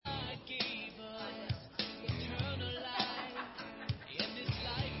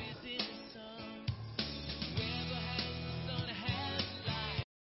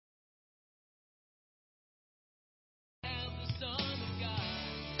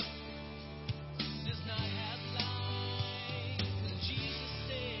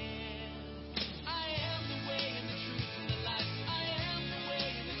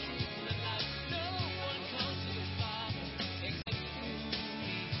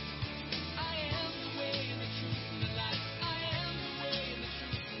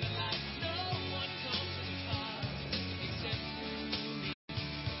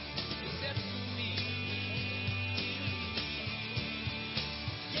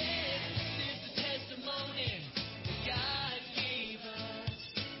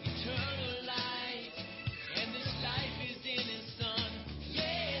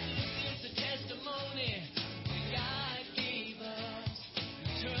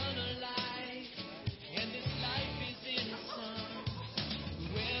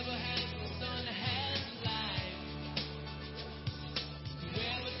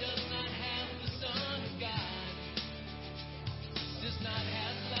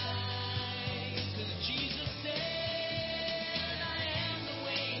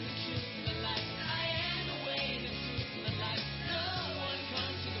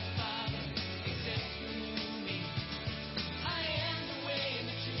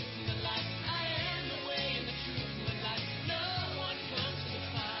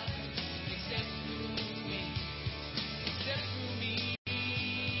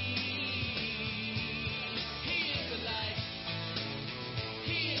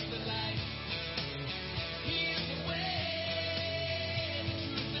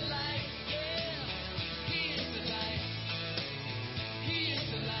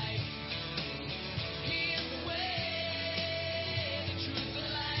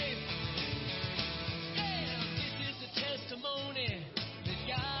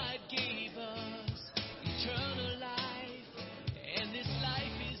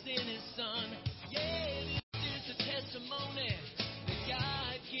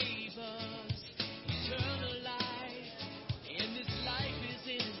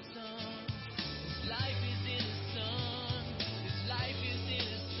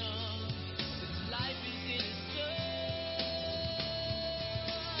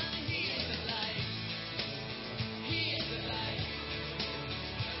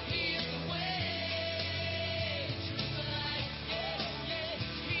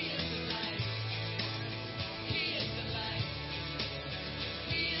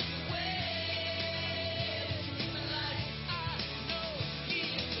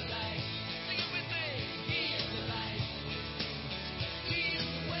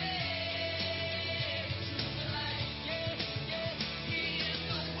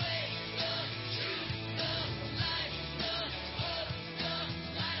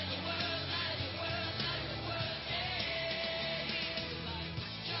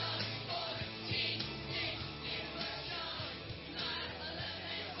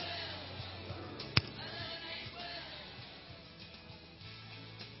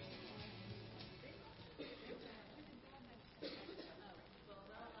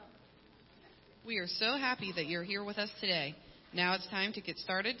we are so happy that you're here with us today. Now it's time to get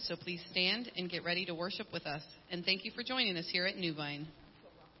started, so please stand and get ready to worship with us. And thank you for joining us here at New Vine.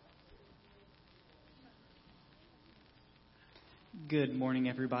 Good morning,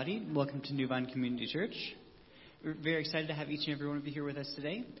 everybody. Welcome to New Vine Community Church. We're very excited to have each and every one of you here with us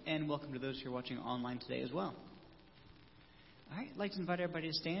today, and welcome to those who are watching online today as well. All right, I'd like to invite everybody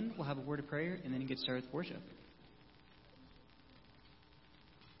to stand. We'll have a word of prayer and then get started with worship.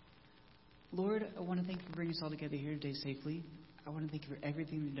 Lord, I want to thank you for bringing us all together here today safely. I want to thank you for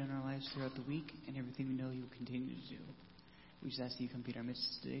everything you've done in our lives throughout the week and everything we know you will continue to do. We just ask that you come be in our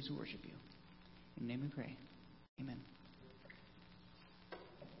midst today to worship you. In your name we pray. Amen.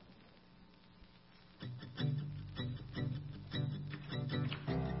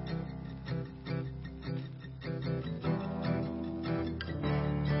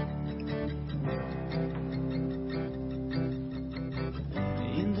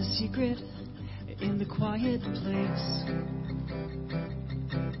 In the secret, in the quiet place,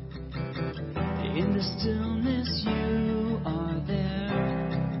 in the stillness you are there.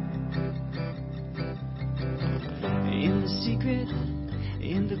 In the secret,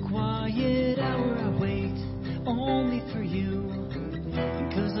 in the quiet hour I wait only for you,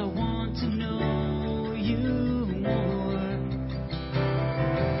 because I want to know you more.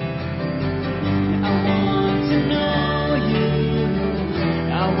 I want to know you.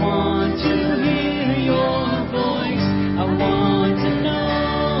 I want to hear your voice. I want to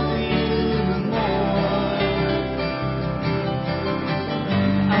know you more.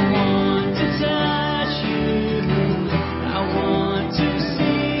 I want to touch you. I want to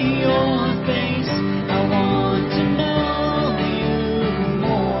see your face. I want to know you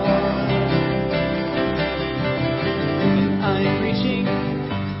more. And I'm reaching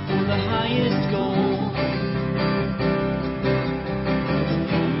for the highest goal,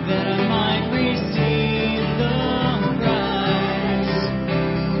 that I might receive the prize.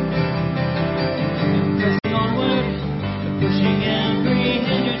 Pressing onward, pushing every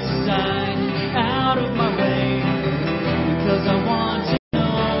hindrance aside, out of my way, because I want to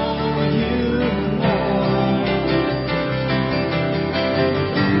know you more.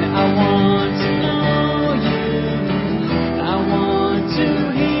 I want to know you. I want to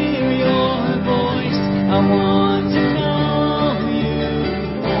hear your voice. I want to know you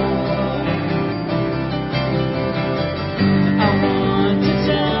more. I want to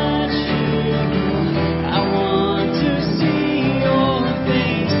touch you. I want to see your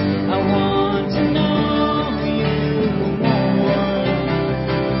face. I want to know you more.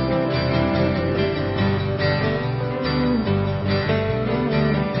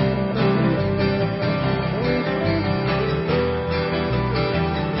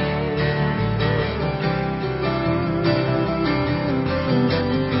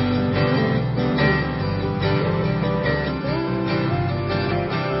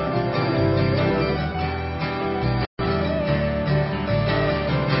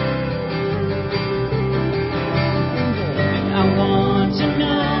 I want to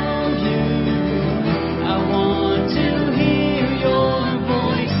know you. I want to hear your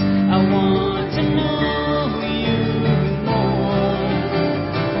voice. I want to know you more.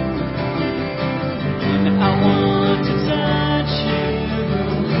 And I want to touch you.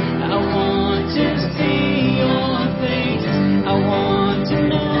 I want to see your face. I want to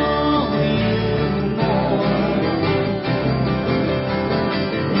know you more.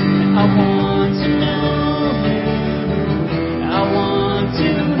 I want to know you. I want to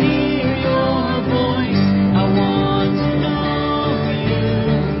hear your voice. I want to know you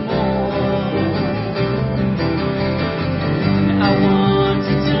more. I want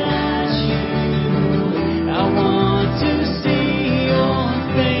to touch you. I want to see your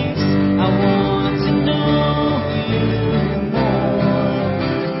face. I want to know you more.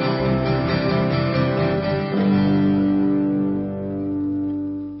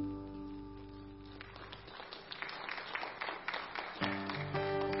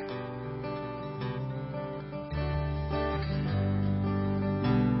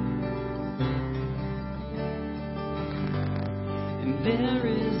 And there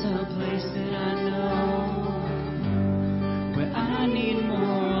is a place that I know where I need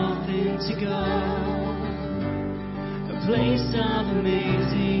more often to go. A place of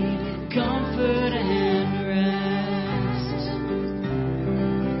amazing comfort and rest,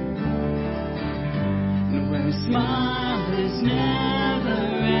 and where a smile is never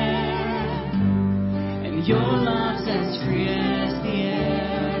end, and your love's as free as the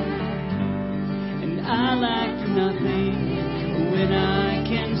air. And I lack for nothing when I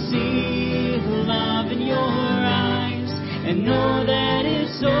can see the love in your eyes and know that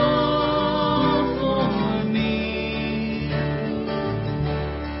it's all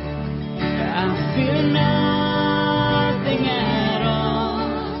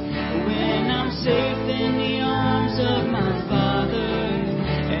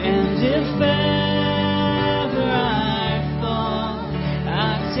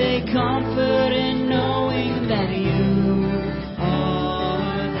take comfort in knowing that you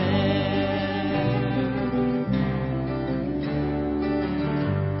are there.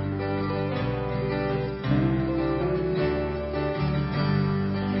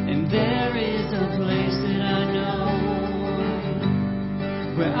 And there is a place that I know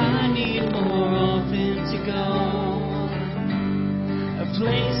where I need more often to go. A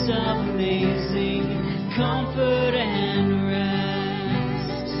place of amazing comfort and rest,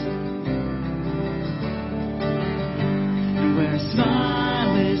 where a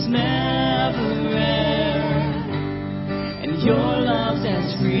smile is never rare, and your love's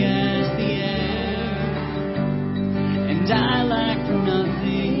as free as the air. And I lack for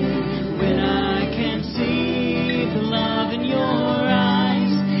nothing when I can see the love in your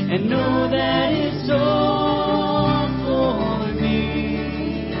eyes and know that it's all for me.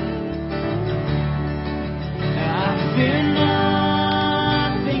 I fear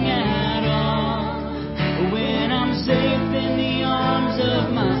nothing at all when I'm safe in the arms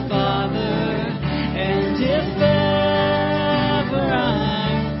of my Father. And if ever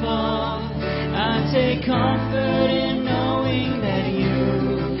I fall, I take comfort in knowing that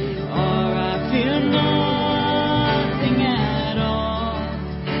you are. I fear nothing at all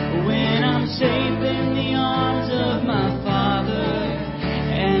when I'm safe in the arms of my Father.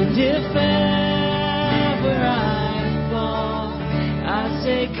 And if ever I fall, I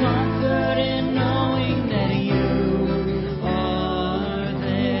take comfort in knowing that you are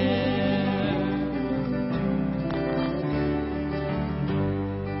there.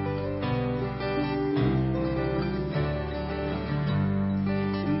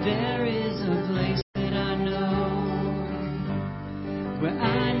 There is a place that I know where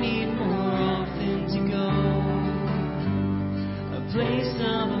I need more often to go. A place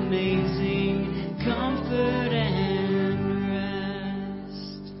of amazing comfort and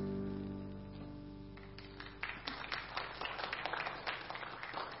rest.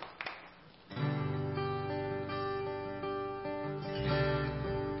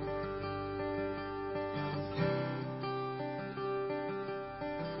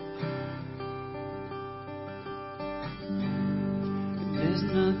 There's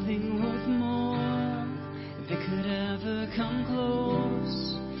nothing worth more that could ever come close.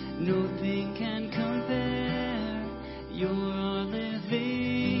 Nothing can compare. You're our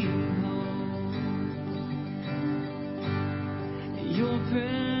living hope. Your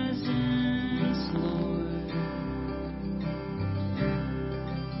presence, Lord.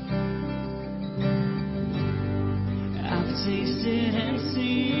 I've tasted and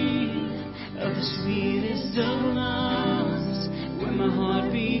seen of the sweetest of loves, where my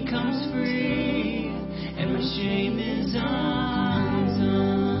heart becomes free and my shame is undone.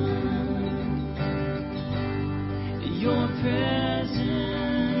 Your presence.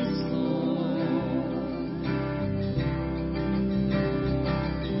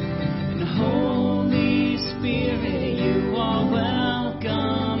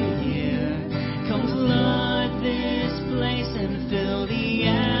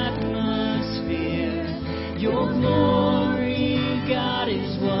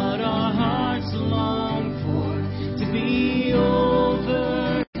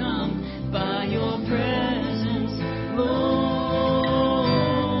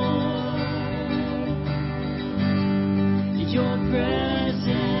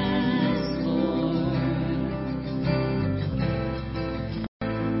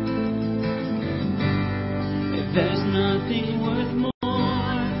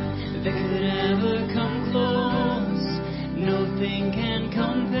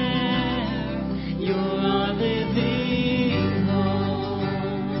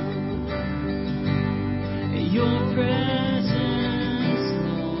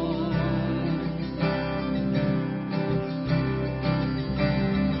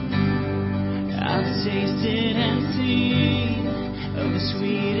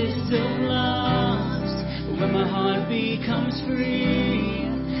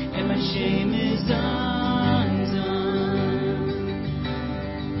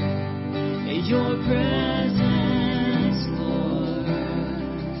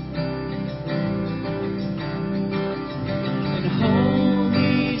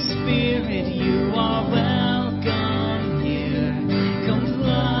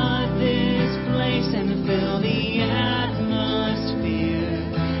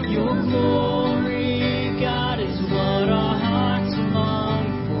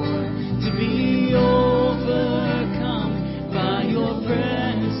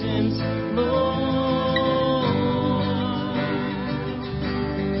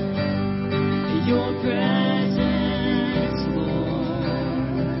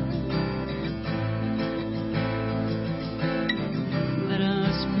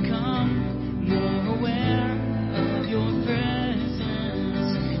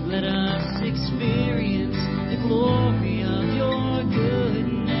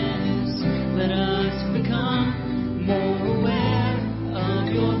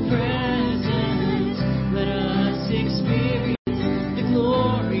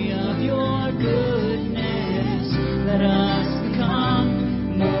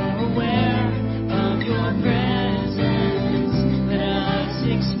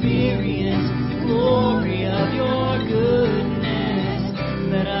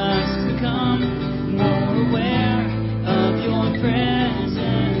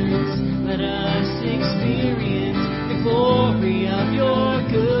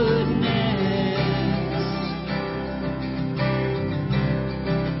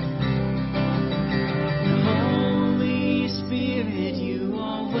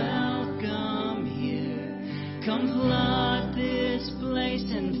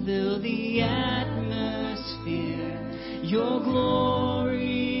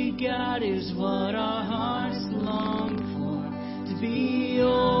 glory, God, is what our hearts long for. To be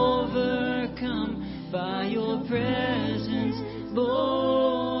overcome by your presence,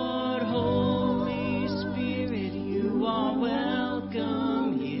 Lord. Holy Spirit, you are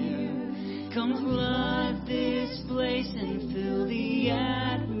welcome here. Come flood this place and fill the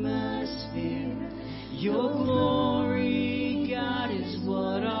atmosphere. Your glory, God, is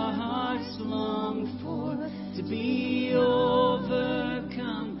what our hearts long for. To be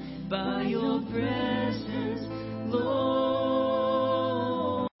overcome by your presence, Lord.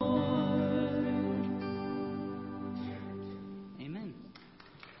 Amen.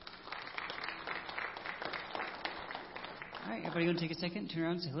 All right, everybody going to take a second, turn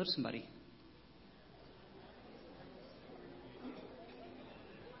around and say hello to somebody.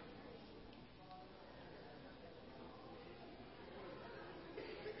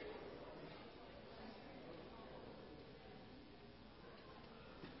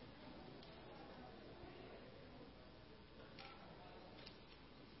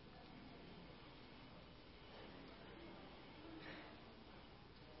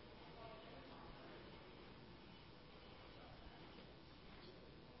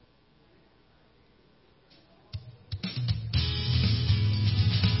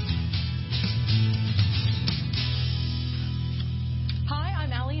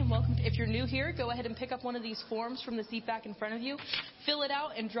 If you're new here, go ahead and pick up one of these forms from the seat back in front of you. Fill it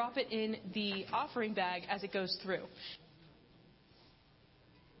out and drop it in the offering bag as it goes through.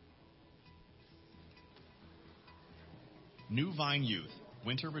 New Vine Youth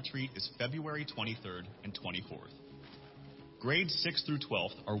Winter Retreat is February 23rd and 24th. Grades 6 through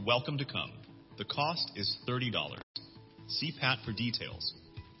 12th are welcome to come. The cost is $30. See Pat for details.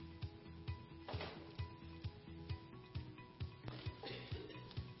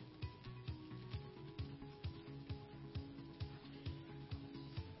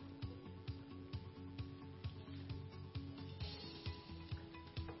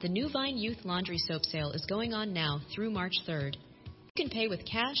 The New Vine Youth Laundry Soap Sale is going on now through March 3rd. You can pay with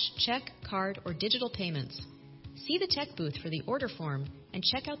cash, check, card, or digital payments. See the tech booth for the order form and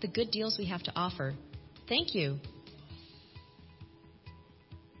check out the good deals we have to offer. Thank you.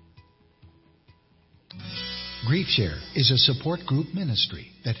 Grief Share is a support group ministry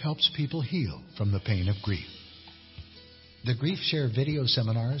that helps people heal from the pain of grief. The Grief Share video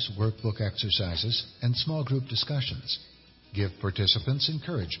seminars, workbook exercises, and small group discussions give participants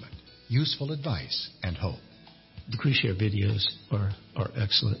encouragement, useful advice, and hope. The Grief Share videos are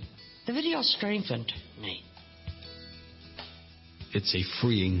excellent. The video strengthened me. It's a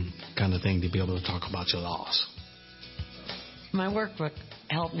freeing kind of thing to be able to talk about your loss. My workbook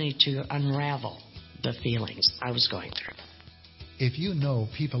helped me to unravel the feelings I was going through. If you know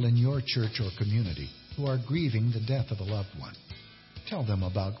people in your church or community who are grieving the death of a loved one, tell them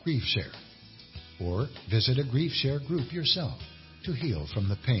about Grief Share. Or visit a Grief Share group yourself to heal from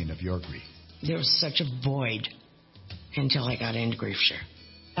the pain of your grief. There was such a void until I got into Grief Share.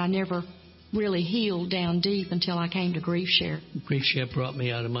 I never really healed down deep until I came to Grief Share. Grief Share brought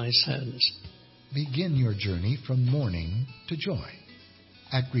me out of my sadness. Begin your journey from mourning to joy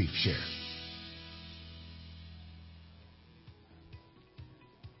at Grief Share.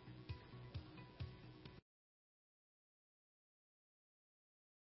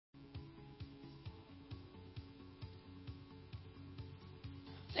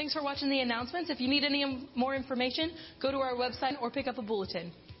 Thanks for watching the announcements. If you need any more information, go to our website or pick up a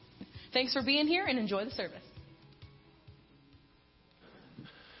bulletin. Thanks for being here and enjoy the service.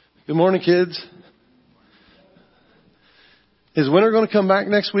 Good morning, kids. Is winter going to come back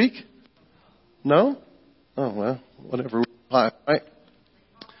next week? No? Oh, well, whatever. Hi, right?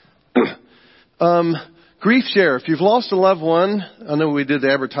 Grief Share. If you've lost a loved one, I know we did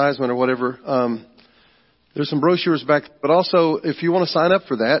the advertisement or whatever. There's some brochures back, but also if you want to sign up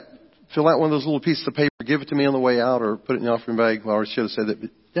for that, fill out one of those little pieces of paper, give it to me on the way out, or put it in the offering bag. Well, I should have said that, but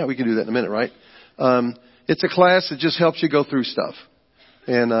yeah, we can do that in a minute, right? It's a class that just helps you go through stuff.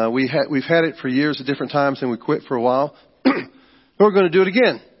 And we've had it for years at different times, and we quit for a while. We're going to do it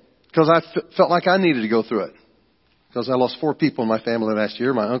again because I felt like I needed to go through it because I lost 4 people in my family last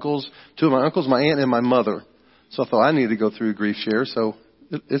year: my uncles, 2 of my uncles, my aunt, and my mother. So I thought I needed to go through Grief Share. So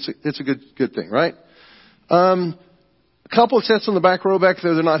it's a good thing, right? A couple of sets on the back row back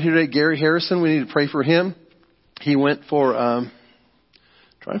there. They're not here today. Gary Harrison. We need to pray for him. He went for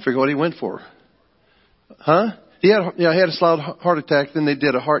trying to figure what he went for. Huh? He had a slight heart attack. Then they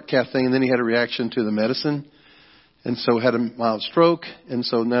did a heart cath thing, and then he had a reaction to the medicine, and so had a mild stroke. And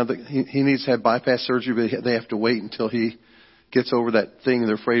so now that he needs to have bypass surgery, but they have to wait until he gets over that thing.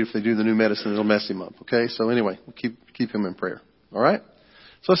 They're afraid if they do the new medicine, it'll mess him up. Okay? So anyway, we'll keep him in prayer. All right?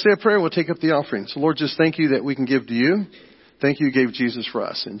 So let's say a prayer. We'll take up the offering. So Lord, just thank you that we can give to you. Thank you gave Jesus for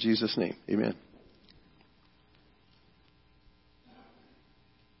us. In Jesus' name, amen.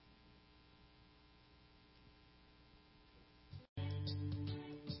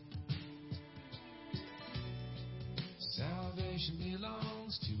 Salvation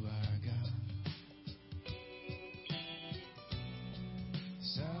belongs to our God.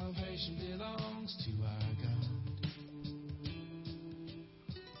 Salvation belongs to our God.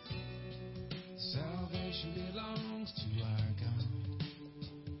 Salvation belongs to our God,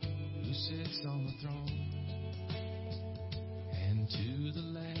 who sits on the throne, and to the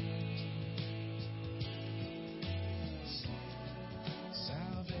Lamb.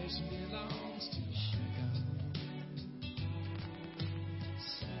 Salvation belongs to our God.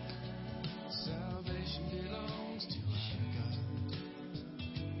 Salvation belongs to our God.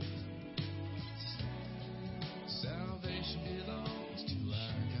 Salvation belongs to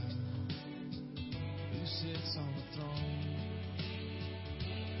our God, who sits on the throne,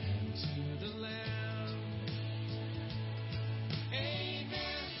 and to the Lamb.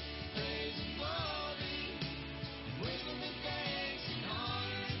 Amen. Praise and glory, wisdom and thanks, and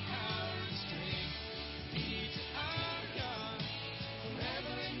honor and power and strength be to our God,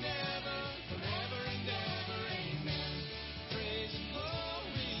 forever and ever, forever and ever. Amen. Praise and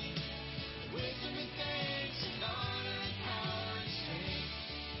glory, wisdom and thanks, and honor and power and strength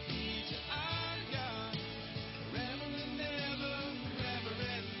be to our God, forever and ever, forever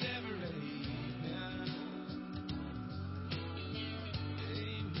and ever. Amen.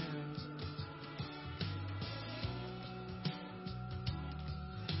 Amen.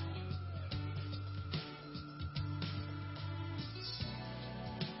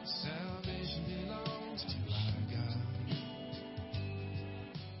 Salvation belongs to our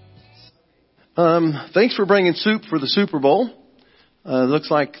God. Thanks for bringing soup for the Super Bowl.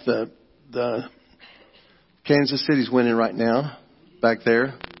 Looks like the Kansas City's winning right now back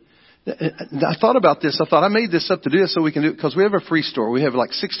there. I thought about this. I thought I made this up to do this so we can do it because we have a free store. We have like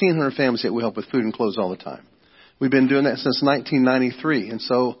 1,600 families that we help with food and clothes all the time. We've been doing that since 1993. And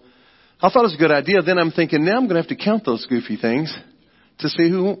so I thought it was a good idea. Then I'm thinking, now I'm going to have to count those goofy things to see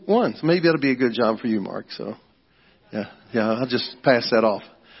who won. So maybe that'll be a good job for you, Mark. So yeah, I'll just pass that off.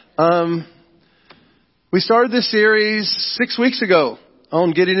 We started this series 6 weeks ago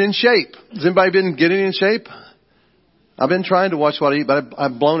on getting in shape. Has anybody been getting in shape? I've been trying to watch what I eat, but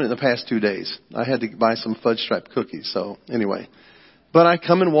I've blown it in the past 2 days. I had to buy some fudge stripe cookies. So anyway, but I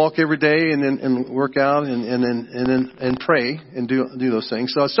come and walk every day and work out and pray and do those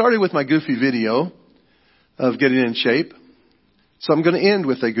things. So I started with my goofy video of getting in shape. So I'm going to end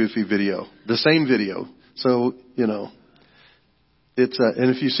with a goofy video, the same video. So, it's,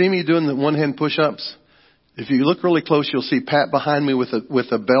 and if you see me doing the one hand push-ups, if you look really close, you'll see Pat behind me with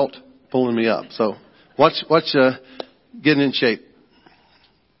a belt pulling me up. So watch, getting in shape.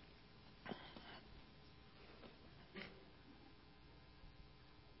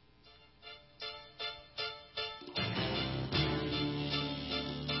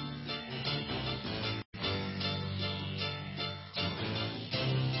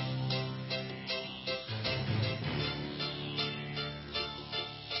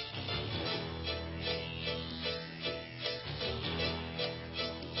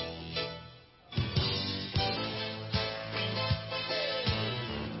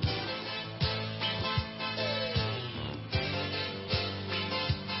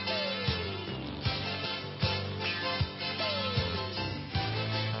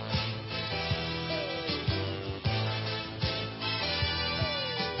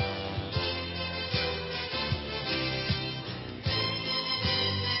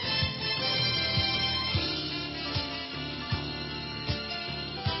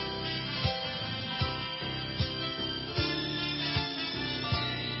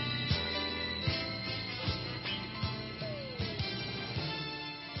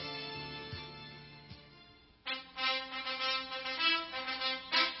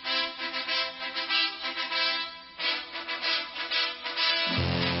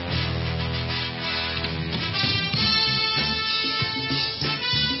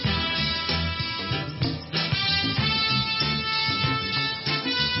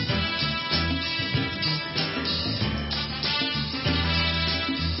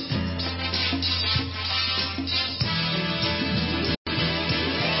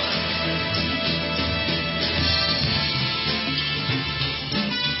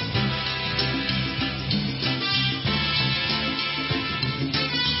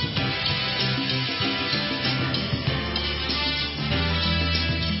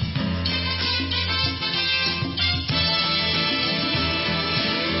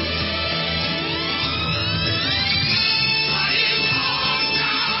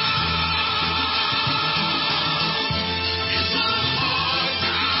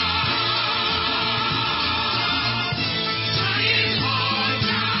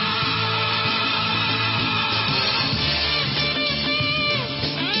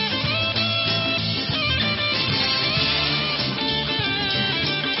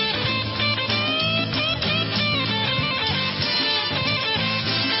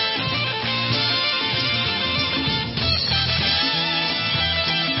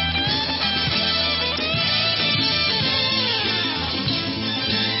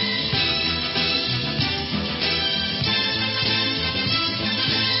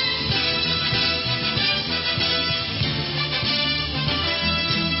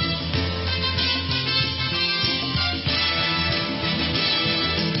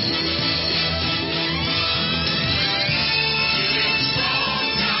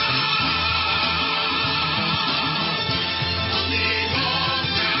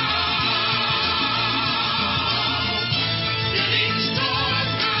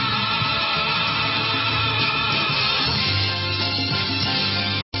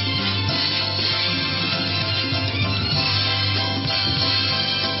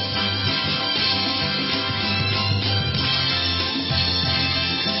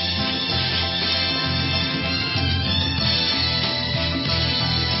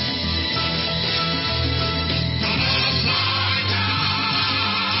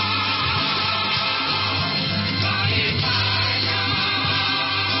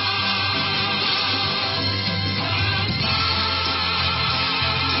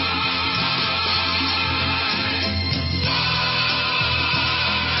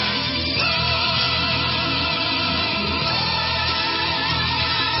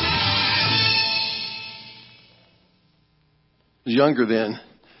 was younger then.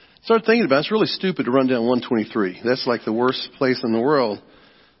 Started thinking about it. It's really stupid to run down 123. That's like the worst place in the world.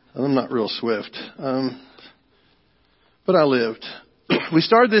 I'm not real swift. But I lived. We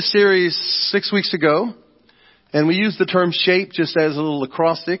started this series 6 weeks ago, and we used the term shape just as a little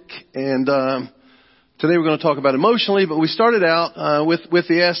acrostic. And today we're going to talk about emotionally, but we started out with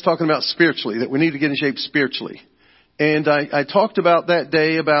the S talking about spiritually, that we need to get in shape spiritually. And I talked about that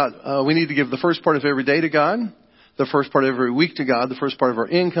day about we need to give the first part of every day to God, the first part of every week to God, the first part of our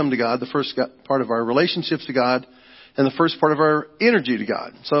income to God, the first part of our relationships to God, and the first part of our energy to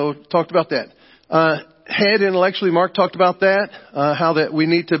God. So talked about that. Head intellectually, Mark talked about that, how that we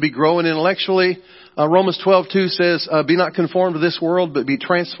need to be growing intellectually. Romans 12:2 says, be not conformed to this world, but be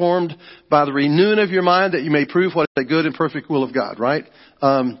transformed by the renewing of your mind, that you may prove what is the good and perfect will of God, right?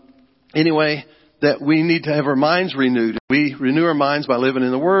 Anyway, that we need to have our minds renewed. We renew our minds by living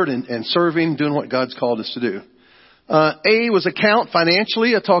in the Word and serving, doing what God's called us to do. A was account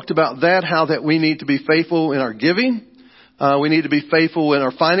financially. I talked about that, how that we need to be faithful in our giving. We need to be faithful in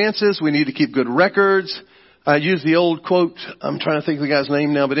our finances. We need to keep good records. I use the old quote. I'm trying to think of the guy's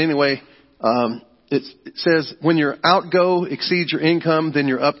name now, but anyway, it says, when your outgo exceeds your income, then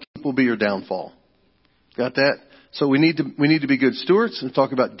your upkeep will be your downfall. Got that? So we need to be good stewards and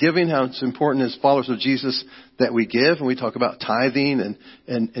talk about giving, how it's important as followers of Jesus that we give. And we talk about tithing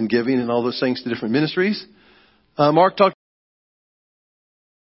and giving and all those things to different ministries. Mark talked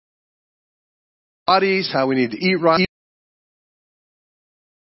about bodies, how we need to eat right.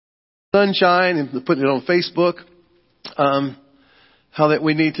 Sunshine and putting it on Facebook. How that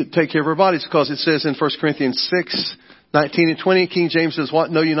we need to take care of our bodies, because it says in 1 Corinthians 6:19 and 20, King James says,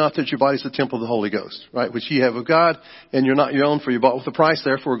 what? Know you not that your body is the temple of the Holy Ghost, right? Which ye have of God, and you're not your own, for you bought with a price,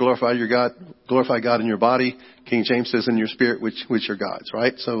 therefore glorify God in your body. King James says in your spirit, which are God's,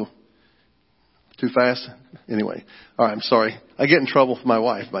 right? So, too fast? Anyway. All right, I'm sorry. I get in trouble with my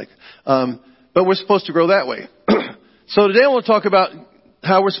wife, Mike. But we're supposed to grow that way. So today I want to talk about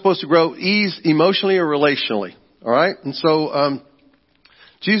how we're supposed to grow emotionally or relationally. All right? And so,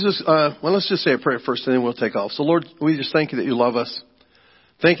 Jesus, let's just say a prayer first and then we'll take off. So Lord, we just thank you that you love us.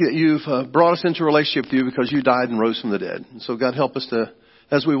 Thank you that you've brought us into a relationship with you because you died and rose from the dead. And so God, help us to,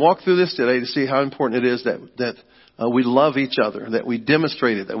 as we walk through this today, to see how important it is that we love each other, that we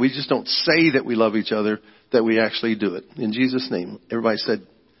demonstrate it, that we just don't say that we love each other, that we actually do it. In Jesus' name, everybody said,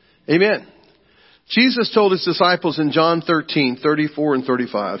 amen. Jesus told his disciples in John 13:34 and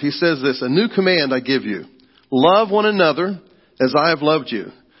 35, he says this, a new command I give you, love one another as I have loved you.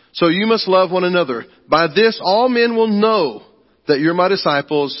 So you must love one another. By this all men will know that you're my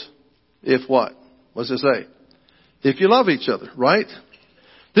disciples, if what? What does it say? If you love each other, right?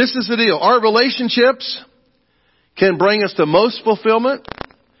 This is the deal. Our relationships can bring us the most fulfillment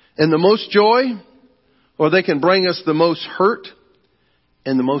and the most joy, or they can bring us the most hurt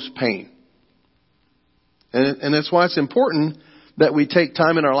and the most pain. And that's why it's important that we take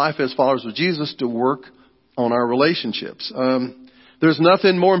time in our life as followers of Jesus to work on our relationships. There's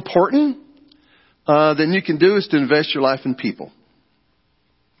nothing more important than you can do is to invest your life in people.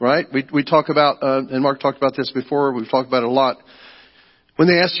 Right? We talk about, and Mark talked about this before, we've talked about it a lot. When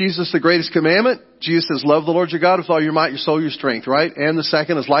they asked Jesus the greatest commandment, Jesus says, love the Lord your God with all your might, your soul, your strength, right? And the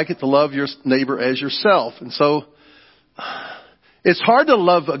second is like it to love your neighbor as yourself. And so, it's hard to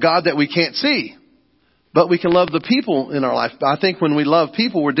love a God that we can't see. But we can love the people in our life. I think when we love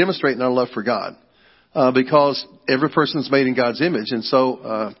people, we're demonstrating our love for God. Because every person is made in God's image. And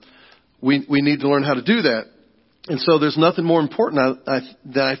so, we need to learn how to do that. And so there's nothing more important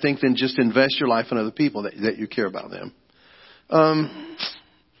that I think than just invest your life in other people that you care about them.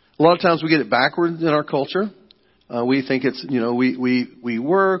 A lot of times we get it backwards in our culture. We think it's, we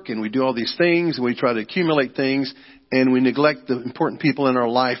work and we do all these things and we try to accumulate things and we neglect the important people in our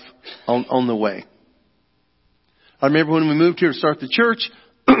life on the way. I remember when we moved here to start the church,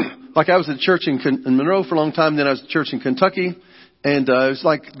 like I was at church in Monroe for a long time, then I was at church in Kentucky, and it was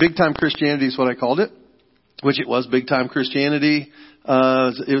like big time Christianity is what I called it, which it was big time Christianity.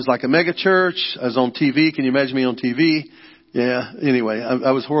 It was like a mega church. I was on TV. Can you imagine me on TV? Yeah. Anyway,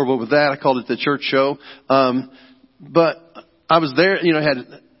 I was horrible with that. I called it the church show. But I was there,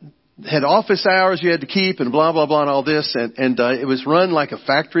 had office hours you had to keep and blah, blah, blah and all this. And it was run like a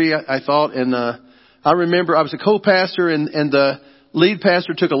factory, I thought. And, I remember I was a co-pastor and the lead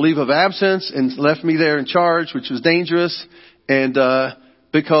pastor took a leave of absence and left me there in charge, which was dangerous. And,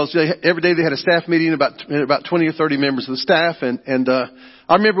 because every day they had a staff meeting, about 20 or 30 members of the staff. And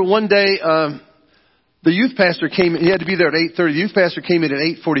I remember one day, the youth pastor came, he had to be there at 8:30. The youth pastor came in at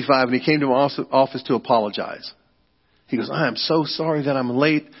 8:45 and he came to my office to apologize. He goes, I am so sorry that I'm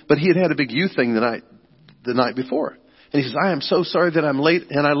late. But he had had a big youth thing the night before. And he says, I am so sorry that I'm late.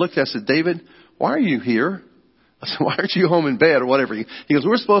 And I looked, I said, David, why are you here? I said, why aren't you home in bed or whatever? He goes,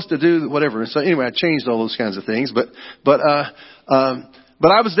 we're supposed to do whatever. And so anyway, I changed all those kinds of things. But I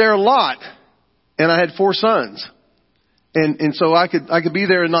was there a lot, and I had 4 sons. And so I could be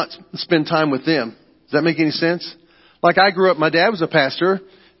there and not spend time with them. Does that make any sense? Like I grew up, my dad was a pastor,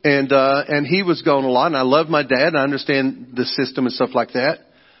 and he was gone a lot, and I loved my dad, and I understand the system and stuff like that.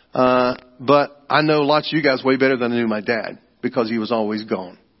 But I know lots of you guys way better than I knew my dad because he was always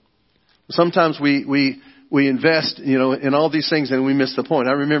gone. Sometimes we invest, in all these things and we miss the point.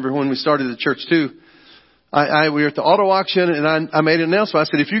 I remember when we started the church too, we were at the auto auction and I made an announcement.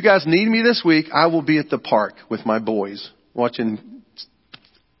 I said, if you guys need me this week, I will be at the park with my boys watching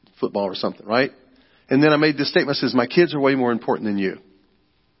football or something, right? And then I made this statement. I says, my kids are way more important than you.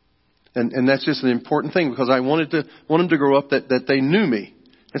 And that's just an important thing because I want them to grow up that they knew me.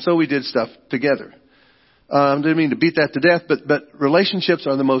 And so we did stuff together. Didn't mean to beat that to death, but relationships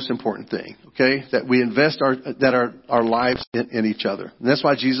are the most important thing, okay? That we invest our lives in each other. And that's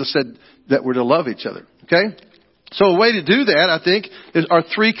why Jesus said that we're to love each other, okay? So a way to do that, I think, are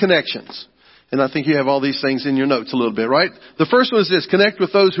 3 connections. And I think you have all these things in your notes a little bit, right? The first one is this: connect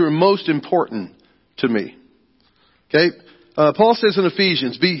with those who are most important to me. Okay? Paul says in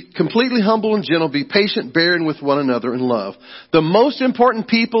Ephesians, be completely humble and gentle, be patient, bearing with one another in love. The most important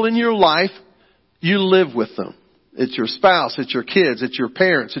people in your life, you live with them. It's your spouse, it's your kids, it's your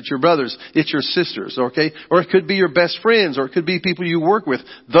parents, it's your brothers, it's your sisters, okay? Or it could be your best friends, or it could be people you work with.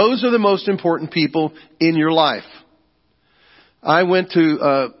 Those are the most important people in your life. I went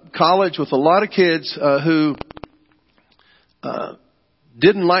to college with a lot of kids who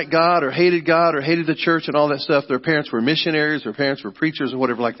didn't like God or hated the church and all that stuff. Their parents were missionaries, their parents were preachers or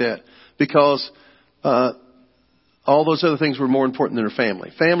whatever like that, because all those other things were more important than their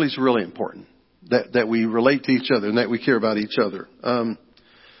family. Family's really important, that we relate to each other and that we care about each other.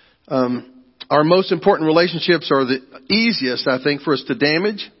 Our most important relationships are the easiest, I think, for us to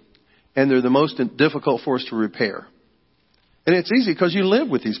damage, and they're the most difficult for us to repair. And it's easy because you live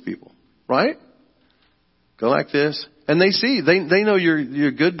with these people, right? Go like this. And they they know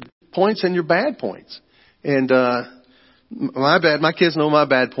your good points and your bad points. And my kids know my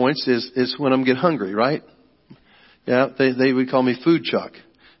bad points is when I get hungry, right? Yeah, they would call me food chuck.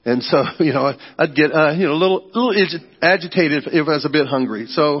 And so, I'd get a little agitated if I was a bit hungry.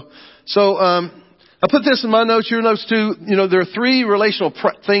 So I put this in my notes, your notes too. There are 3 relational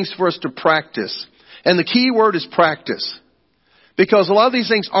things for us to practice. And the key word is practice. Because a lot of these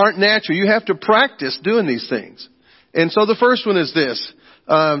things aren't natural. You have to practice doing these things. And so the first one is this.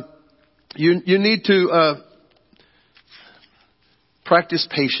 You need to practice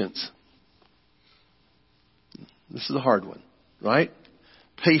patience. This is a hard one, right?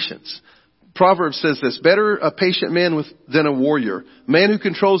 Patience. Proverbs says this: better a patient man than a warrior. A man who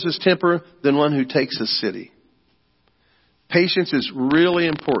controls his temper than one who takes a city. Patience is really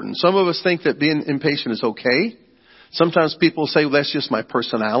important. Some of us think that being impatient is okay. Sometimes people say, well, that's just my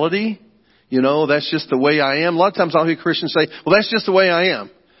personality. That's just the way I am. A lot of times I'll hear Christians say, well, that's just the way I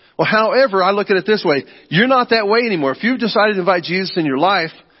am. Well, however, I look at it this way. You're not that way anymore. If you've decided to invite Jesus in your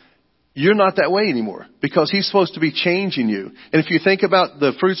life, you're not that way anymore because He's supposed to be changing you. And if you think about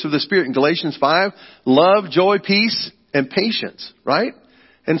the fruits of the Spirit in Galatians 5, love, joy, peace, and patience, right?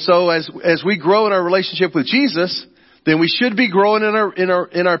 And so as we grow in our relationship with Jesus, then we should be growing in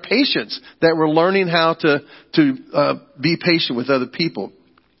our patience, that we're learning how to be patient with other people.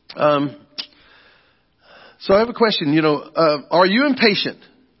 So I have a question. Are you impatient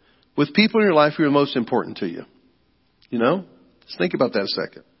with people in your life who are most important to you? Just think about that a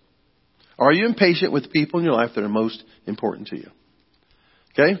second. Are you impatient with people in your life that are most important to you?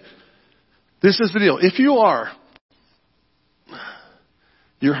 Okay? This is the deal. If you are,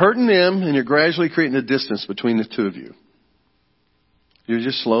 you're hurting them and you're gradually creating a distance between the two of you. You're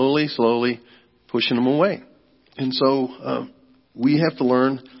just slowly pushing them away. And so we have to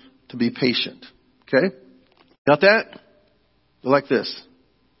learn to be patient. Okay? Got that? Like this.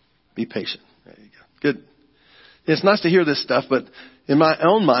 Be patient. There you go. Good. It's nice to hear this stuff, but in my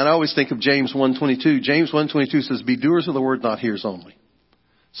own mind, I always think of James 1:22. James 1:22 says, be doers of the word, not hearers only.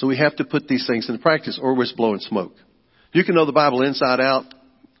 So we have to put these things into practice, or we're just blowing smoke. You can know the Bible inside out,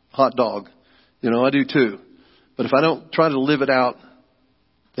 hot dog. I do too. But if I don't try to live it out,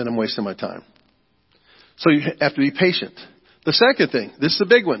 then I'm wasting my time. So you have to be patient. The second thing, this is a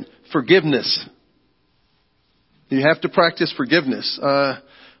big one, forgiveness. You have to practice forgiveness.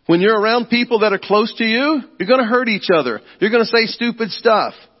 When you're around people that are close to you, you're going to hurt each other. You're going to say stupid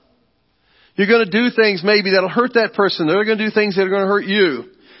stuff. You're going to do things maybe that'll hurt that person. They're going to do things that are going to hurt you.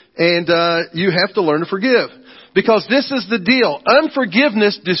 And you have to learn to forgive. Because this is the deal.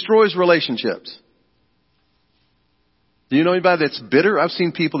 Unforgiveness destroys relationships. Do you know anybody that's bitter? I've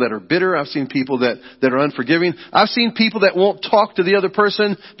seen people that are bitter. I've seen people that are unforgiving. I've seen people that won't talk to the other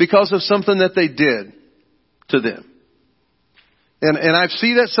person because of something that they did to them. And I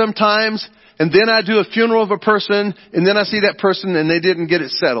see that sometimes, and then I do a funeral of a person, and then I see that person and they didn't get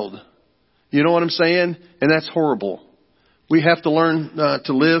it settled. You know what I'm saying? And that's horrible. We have to learn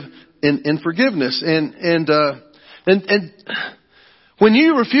to live in forgiveness. And when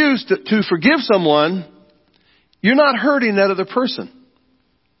you refuse to forgive someone, you're not hurting that other person.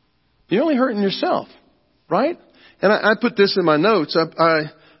 You're only hurting yourself, right? And I put this in my notes.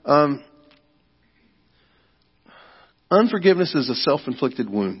 Unforgiveness is a self-inflicted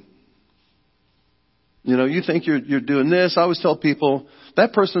wound. You know, you think you're doing this. I always tell people,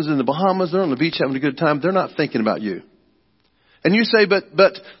 that person's in the Bahamas, they're on the beach having a good time, they're not thinking about you. And you say,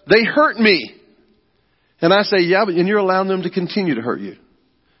 but they hurt me. And I say, yeah, and you're allowing them to continue to hurt you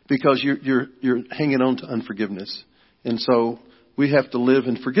because you're hanging on to unforgiveness. And so we have to live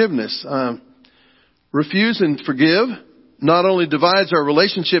in forgiveness. Refuse and forgive not only divides our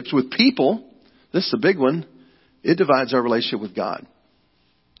relationships with people, this is a big one, it divides our relationship with God.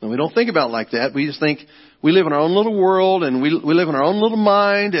 And we don't think about it like that. We just think we live in our own little world and we live in our own little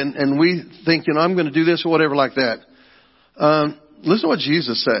mind and we think, you know, I'm going to do this or whatever like that. Listen to what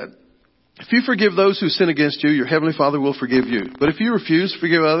Jesus said. If you forgive those who sin against you, your heavenly Father will forgive you. But if you refuse to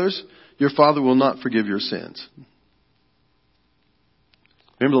forgive others, your Father will not forgive your sins.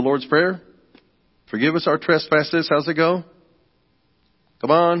 Remember the Lord's Prayer? Forgive us our trespasses. How's it go?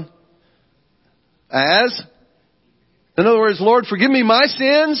 Come on. In other words, Lord, forgive me my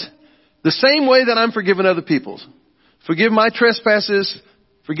sins the same way that I'm forgiving other people's. Forgive my trespasses.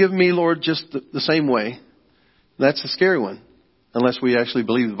 Forgive me, Lord, just the same way. That's the scary one. Unless we actually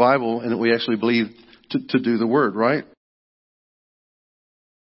believe the Bible and we actually believe to do the Word, right?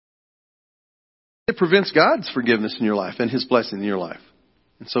 It prevents God's forgiveness in your life and His blessing in your life.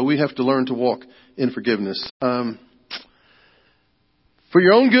 And so we have to learn to walk in forgiveness. For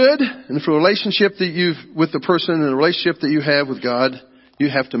your own good and for a relationship that with the person and the relationship that you have with God, you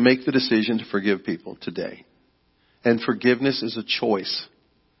have to make the decision to forgive people today. And forgiveness is a choice.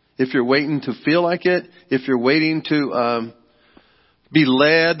 If you're waiting to feel like it, if you're waiting to be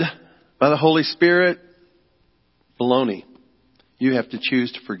led by the Holy Spirit, baloney. You have to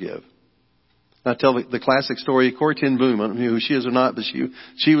choose to forgive. I tell the classic story, Corrie ten Boom. I don't know who she is or not, but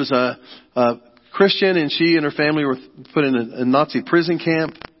she was a Christian, and she and her family were put in a Nazi prison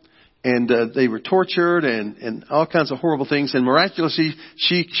camp, and they were tortured and all kinds of horrible things. And miraculously,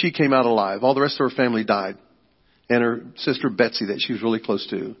 she came out alive. All the rest of her family died, and her sister Betsy that she was really close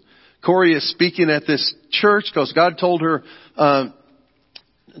to. Corrie is speaking at this church because God told her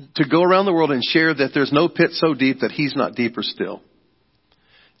to go around the world and share that there's no pit so deep that He's not deeper still.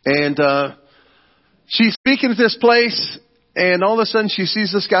 And she's speaking at this place, and all of a sudden she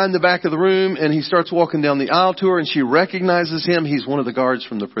sees this guy in the back of the room, and he starts walking down the aisle to her, and she recognizes him. He's one of the guards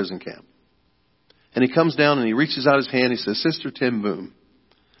from the prison camp. And he comes down and he reaches out his hand. He says, Sister Tim Boom,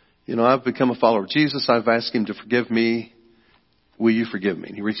 you know, I've become a follower of Jesus. I've asked Him to forgive me. Will you forgive me?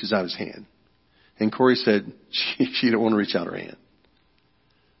 And he reaches out his hand. And Corrie said she didn't want to reach out her hand.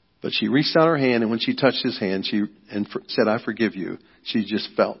 But she reached out her hand, and when she touched his hand, said, I forgive you. She just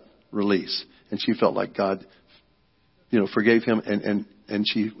felt release. And she felt like God, you know, forgave him, and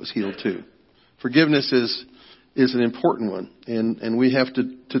she was healed too. Forgiveness is an important one. And we have to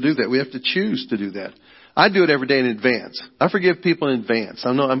do that. We have to choose to do that. I do it every day in advance. I forgive people in advance.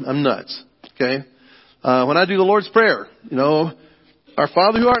 I know I'm nuts. Okay? When I do the Lord's Prayer, you know, our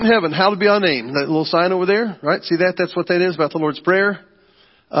Father who art in heaven, hallowed be thy name. That little sign over there, right? See that? That's what that is about the Lord's Prayer.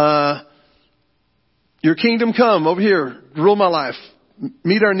 Your kingdom come over here, rule my life,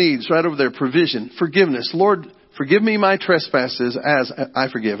 meet our needs right over there, provision, forgiveness. Lord, forgive me my trespasses as I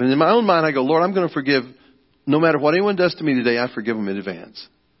forgive. And in my own mind, I go, Lord, I'm going to forgive no matter what anyone does to me today. I forgive them in advance.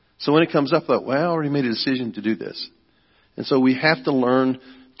 So when it comes up, I thought, well, I already made a decision to do this. And so we have to learn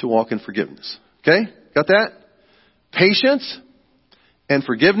to walk in forgiveness. Okay? Got that? Patience and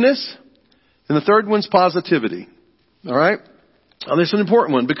forgiveness. And the third one's positivity. All right? Now, this is an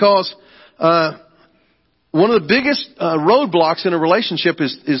important one because one of the biggest roadblocks in a relationship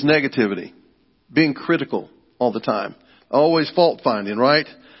is negativity. Being critical all the time. Always fault finding, right?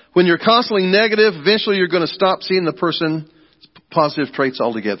 When you're constantly negative, eventually you're going to stop seeing the person's positive traits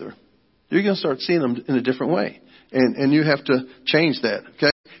altogether. You're going to start seeing them in a different way. And you have to change that,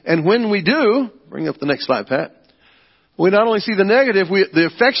 okay? And when we do, bring up the next slide, Pat. We not only see the negative, the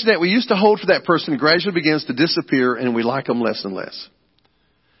affection that we used to hold for that person gradually begins to disappear, and we like them less and less.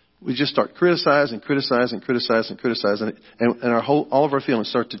 We just start criticizing, and all of our feelings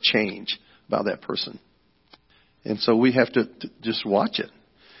start to change about that person. And so we have to just watch it.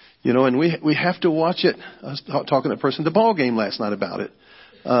 You know, and we have to watch it. I was talking to a person at the ball game last night about it.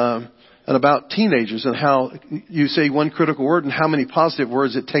 And about teenagers and how you say one critical word and how many positive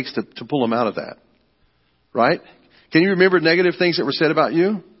words it takes to pull them out of that. Right? Can you remember negative things that were said about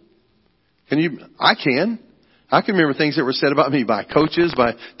you? I can. I can remember things that were said about me by coaches,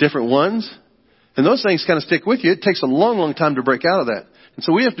 by different ones. And those things kind of stick with you. It takes a long, long time to break out of that. And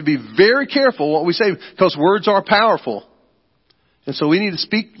so we have to be very careful what we say because words are powerful. And so we need to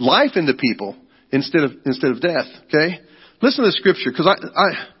speak life into people instead of death. Okay? Listen to the scripture because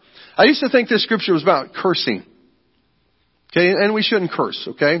I used to think this scripture was about cursing. Okay? And we shouldn't curse.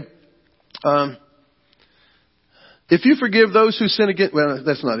 Okay? If you forgive those who sin against, well,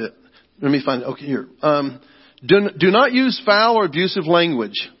 that's not it. Let me find it. Okay, here. Do not use foul or abusive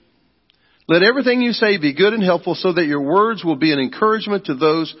language. Let everything you say be good and helpful so that your words will be an encouragement to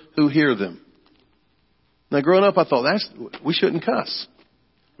those who hear them. Now, growing up, I thought we shouldn't cuss,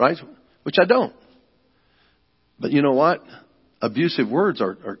 right? Which I don't. But you know what? Abusive words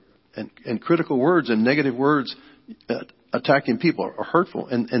and critical words and negative words attacking people are hurtful,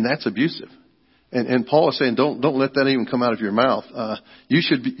 and that's abusive. And Paul is saying, don't let that even come out of your mouth. You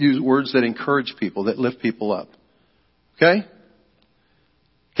should use words that encourage people, that lift people up. Okay?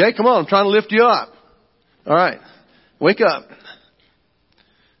 Okay, come on. I'm trying to lift you up. All right. Wake up.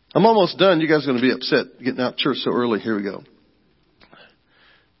 I'm almost done. You guys are going to be upset getting out of church so early. Here we go.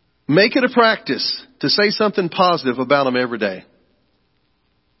 Make it a practice to say something positive about them every day.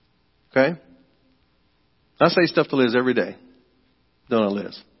 Okay? I say stuff to Liz every day. Don't I,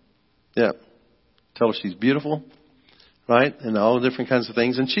 Liz? Yeah. Tell her she's beautiful, right? And all the different kinds of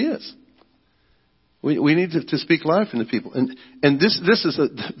things. And she is. We need to speak life into people. And this is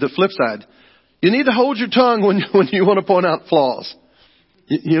the flip side. You need to hold your tongue when you want to point out flaws.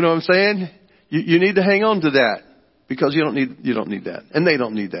 You know what I'm saying? You need to hang on to that because you don't need that. And they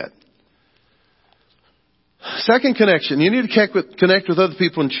don't need that. Second connection. You need to connect with other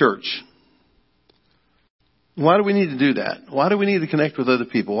people in church. Why do we need to do that? Why do we need to connect with other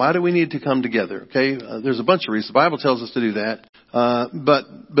people? Why do we need to come together? Okay, there's a bunch of reasons. The Bible tells us to do that.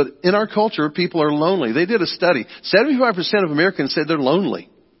 But in our culture, people are lonely. They did a study. 75% of Americans said they're lonely.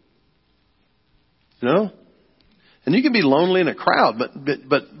 You know? And you can be lonely in a crowd,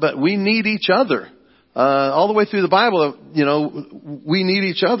 but we need each other. All the way through the Bible, you know, we need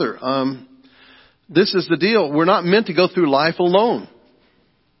each other. This is the deal. We're not meant to go through life alone.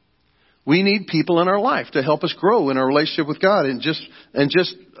 We need people in our life to help us grow in our relationship with God and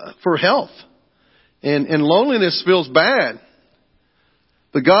just for health. And loneliness feels bad.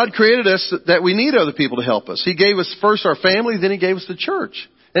 But God created us that we need other people to help us. He gave us first our family, then He gave us the church.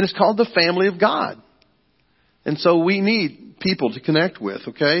 And it's called the family of God. And so we need people to connect with,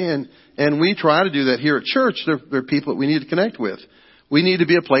 okay? And we try to do that here at church. There are people that we need to connect with. We need to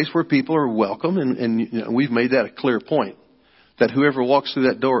be a place where people are welcome, and you know, we've made that a clear point. That whoever walks through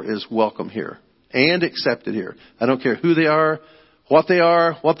that door is welcome here and accepted here. I don't care who they are, what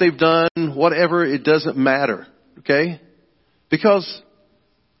they've done, whatever, it doesn't matter. Okay? Because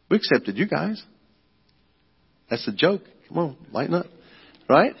we accepted you guys. That's the joke. Come on, lighten up.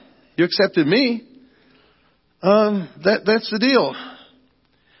 Right? You accepted me. That's the deal.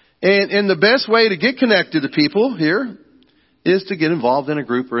 And the best way to get connected to people here is to get involved in a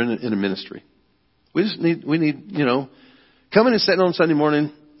group or in a ministry. We need, you know, coming and sitting on Sunday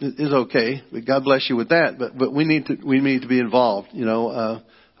morning is okay. God bless you with that. But we need to be involved. You know,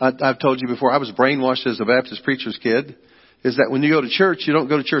 I've told you before, I was brainwashed as a Baptist preacher's kid. Is that when you go to church, you don't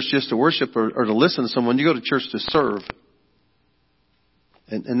go to church just to worship or to listen to someone. You go to church to serve.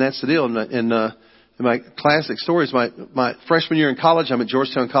 And that's the deal. In my classic stories, my freshman year in college, I'm at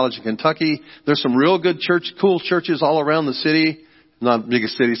Georgetown College in Kentucky. There's some real good cool churches all around the city. Not the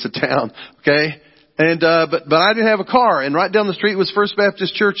biggest city, it's a town. Okay. And, but I didn't have a car, and right down the street was First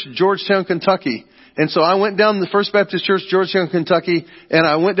Baptist Church, Georgetown, Kentucky. And so I went down to the First Baptist Church, Georgetown, Kentucky, and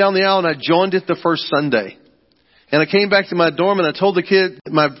I went down the aisle and I joined it the first Sunday. And I came back to my dorm and I told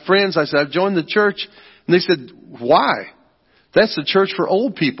my friends, I said, I've joined the church. And they said, why? That's the church for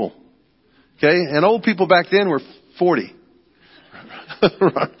old people. Okay. And old people back then were 40.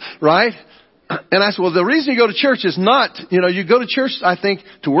 Right? And I said, well, the reason you go to church is not, you know, you go to church, I think,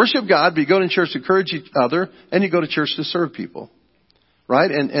 to worship God, but you go to church to encourage each other, and you go to church to serve people.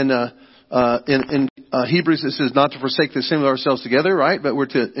 Right? And in Hebrews, it says not to forsake the assembly of ourselves together, right? But we're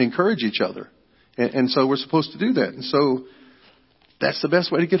to encourage each other. And so we're supposed to do that. And so that's the best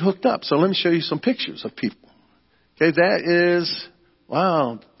way to get hooked up. So let me show you some pictures of people. Okay, that is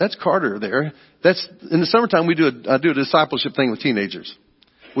Wow, that's Carter there. That's in the summertime. I do a discipleship thing with teenagers.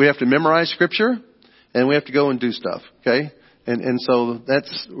 We have to memorize scripture, and we have to go and do stuff. Okay, and so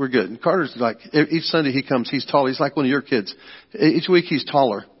we're good. And Carter's like each Sunday he comes. He's tall. He's like one of your kids. Each week he's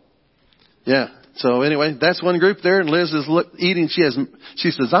taller. Yeah. So anyway, that's one group there, and Liz is eating. She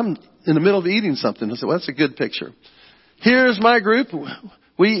says, I'm in the middle of eating something. I said, well, that's a good picture. Here's my group.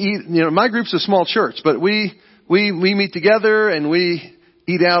 We eat. My group's a small church, but we meet together and we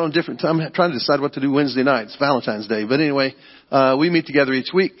eat out on different times. I'm trying to decide what to do Wednesday night. It's Valentine's Day. But anyway, we meet together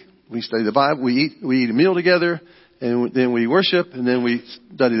each week. We study the Bible. We eat a meal together, and then we worship, and then we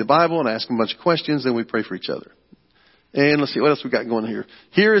study the Bible and ask them a bunch of questions, and we pray for each other. And let's see, what else we got going here?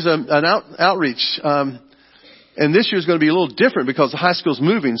 Here is an outreach. And this year is going to be a little different because the high school's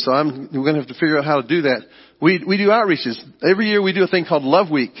moving, so we're going to have to figure out how to do that. We do outreaches. Every year we do a thing called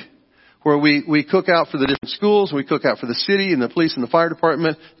Love Week, where we cook out for the different schools, we cook out for the city and the police and the fire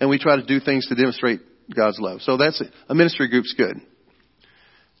department, and we try to do things to demonstrate God's love. So that's a ministry group's good.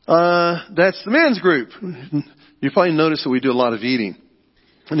 That's the men's group. You probably notice that we do a lot of eating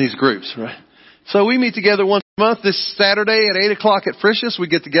in these groups, right? So we meet together once a month. This Saturday at 8 o'clock at Frisch's, we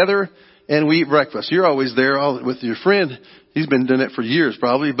get together and we eat breakfast. You're always there with your friend. He's been doing that for years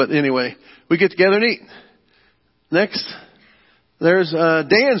probably. But anyway, we get together and eat. Next, there's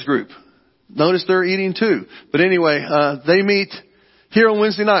Dan's group. Notice they're eating too. But anyway, they meet here on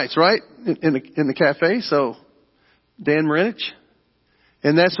Wednesday nights, right? In the cafe. So Dan Marinich.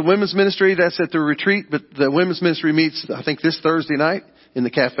 And that's the women's ministry. That's at the retreat. But the women's ministry meets, I think, this Thursday night in the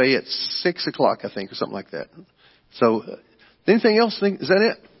cafe at 6 o'clock, I think, or something like that. So anything else? Is that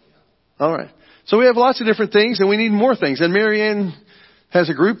it? All right. So we have lots of different things, and we need more things. And Marianne has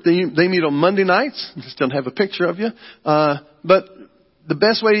a group. They meet on Monday nights. Just don't have a picture of you. But the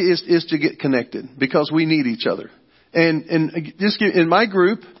best way is to get connected because we need each other. And in my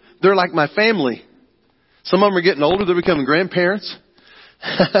group, they're like my family. Some of them are getting older. They're becoming grandparents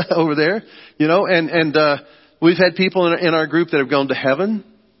over there, and we've had people in our group that have gone to heaven.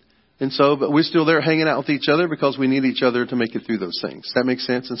 And so, but we're still there hanging out with each other because we need each other to make it through those things. Does that make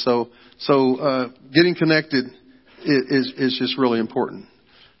sense? And so getting connected is just really important.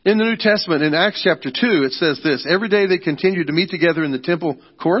 In the New Testament, in Acts chapter 2, it says this: every day they continued to meet together in the temple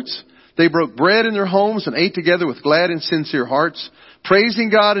courts. They broke bread in their homes and ate together with glad and sincere hearts, praising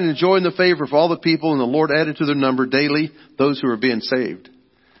God and enjoying the favor of all the people. And the Lord added to their number daily those who are being saved.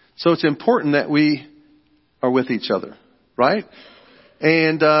 So it's important that we are with each other, right?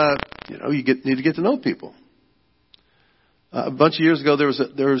 And, need to get to know people. A bunch of years ago, there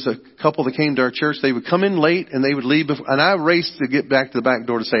was a couple that came to our church. They would come in late and they would leave before, and I raced to get back to the back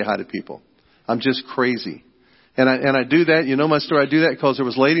door to say hi to people. I'm just crazy. And I do that. You know my story. I do that because there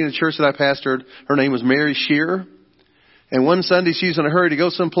was a lady in the church that I pastored. Her name was Mary Shearer. And one Sunday she's in a hurry to go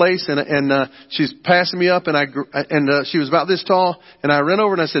someplace and she's passing me up and she was about this tall. And I ran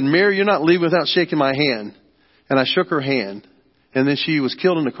over and I said, Mary, you're not leaving without shaking my hand. And I shook her hand. And then she was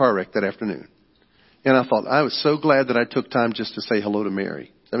killed in a car wreck that afternoon. And I thought, I was so glad that I took time just to say hello to Mary.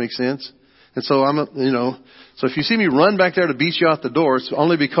 Does that make sense? And so so if you see me run back there to beat you out the door, it's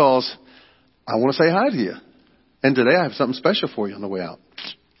only because I want to say hi to you. And today I have something special for you on the way out.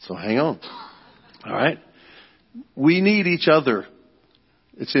 So hang on. All right. We need each other.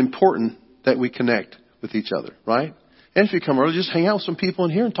 It's important that we connect with each other, right? And if you come early, just hang out with some people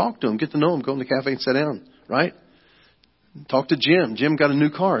in here and talk to them. Get to know them. Go in the cafe and sit down, right? Talk to Jim. Jim got a new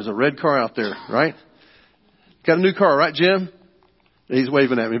car. There's a red car out there, right? Got a new car, right, Jim? He's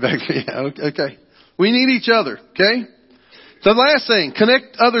waving at me back there. Yeah, okay. We need each other, okay? The last thing,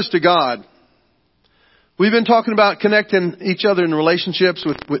 connect others to God. We've been talking about connecting each other in relationships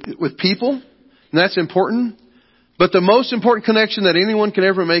with people, and that's important. But the most important connection that anyone can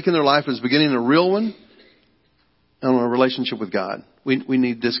ever make in their life is beginning a real one and a relationship with God. We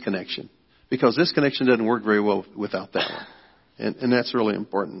need this connection because this connection doesn't work very well without that one. And that's really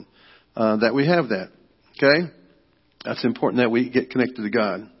important that we have that. Okay? That's important that we get connected to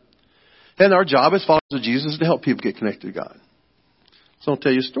God. And our job as followers of Jesus is to help people get connected to God. So I'll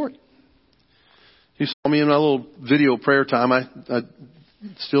tell you a story. You saw me in my little video prayer time. I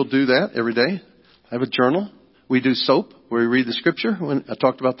still do that every day. I have a journal. We do SOAP, where we read the scripture. I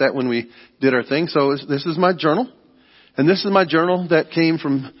talked about that when we did our thing. So this is my journal. And this is my journal that came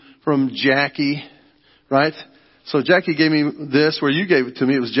from Jackie, right? So Jackie gave me this, where you gave it to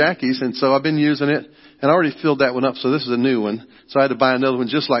me. It was Jackie's, and so I've been using it. And I already filled that one up, so this is a new one. So I had to buy another one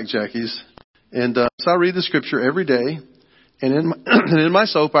just like Jackie's. And so I read the scripture every day. And in my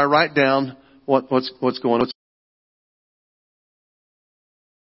SOAP, I write down what's going on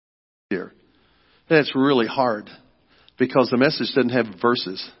here. And it's really hard because the message doesn't have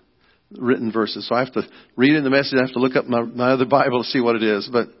verses, written verses. So I have to read in the message. I have to look up my other Bible to see what it is.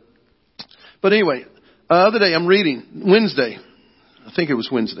 But anyway, the other day I'm reading, Wednesday. I think it was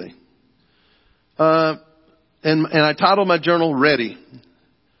Wednesday. And I titled my journal Ready.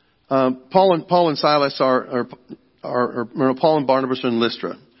 Paul and Silas are Paul and Barnabas are in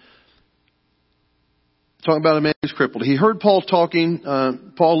Lystra. Talking about a man who's crippled. He heard Paul talking.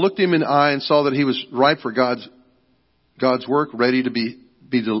 Paul looked him in the eye and saw that he was ripe for God's work, ready to be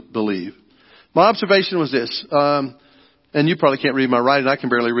believed. My observation was this, and you probably can't read my writing. I can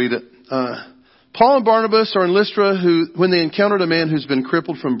barely read it. Paul and Barnabas are in Lystra when they encountered a man who's been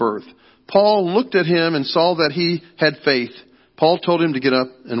crippled from birth. Paul looked at him and saw that he had faith. Paul told him to get up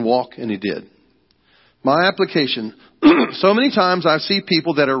and walk, and he did. My application. So many times I see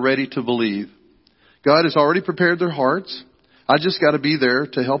people that are ready to believe. God has already prepared their hearts. I just got to be there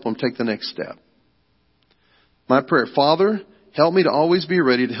to help them take the next step. My prayer, Father, help me to always be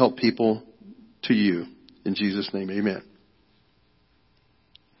ready to help people to you. In Jesus' name, amen.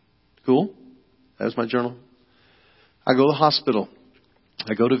 Cool? That's my journal. I go to the hospital.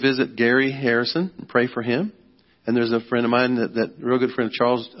 I go to visit Gary Harrison and pray for him. And there's a friend of mine, that real good friend of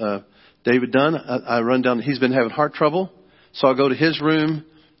Charles, David Dunn. I run down. He's been having heart trouble. So I go to his room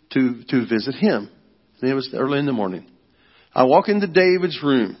to visit him. And it was early in the morning. I walk into David's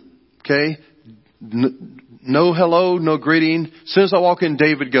room. Okay. No hello, no greeting. As soon as I walk in,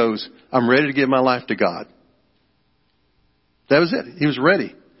 David goes, I'm ready to give my life to God. That was it. He was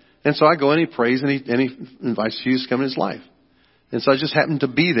ready. And so I go and he prays and he invites Jesus to come in his life. And so I just happened to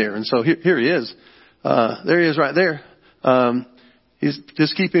be there. And so here he is. There he is right there. He's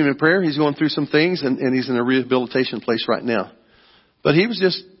just keep him in prayer. He's going through some things and he's in a rehabilitation place right now. But he was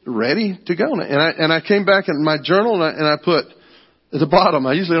just ready to go. And I came back in my journal and I put at the bottom,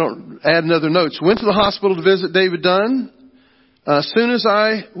 I usually don't add another notes. Went to the hospital to visit David Dunn. As soon as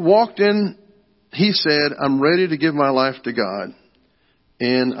I walked in, he said, I'm ready to give my life to God.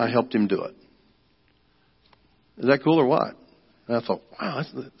 And I helped him do it. Is that cool or what? And I thought, wow,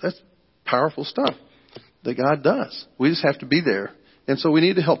 that's powerful stuff that God does. We just have to be there. And so we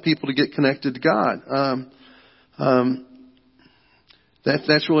need to help people to get connected to God.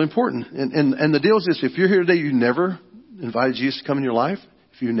 That's really important. And the deal is this, if you're here today, you never invited Jesus to come in your life.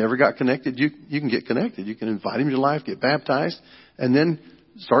 If you never got connected, you can get connected. You can invite him to your life, get baptized, and then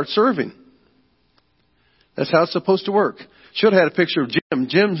start serving. That's how it's supposed to work. Should have had a picture of Jim.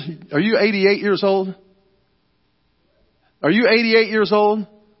 Jim, are you 88 years old? Are you 88 years old?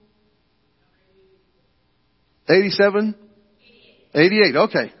 87? 88,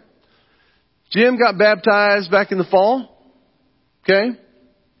 okay. Jim got baptized back in the fall. Okay?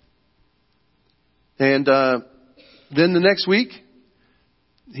 And then the next week,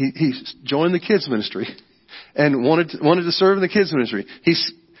 he joined the kids ministry and wanted to serve in the kids ministry.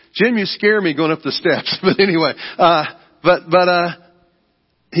 Jim, you scare me going up the steps. But anyway,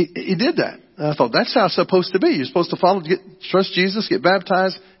 he did that. And I thought, that's how it's supposed to be. You're supposed to trust Jesus, get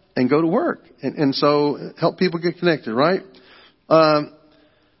baptized, and go to work. And so help people get connected, right?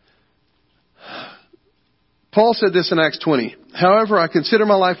 Paul said this in Acts 20. However, I consider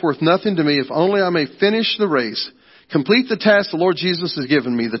my life worth nothing to me if only I may finish the race, complete the task the Lord Jesus has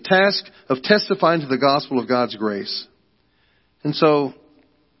given me, the task of testifying to the gospel of God's grace. And so,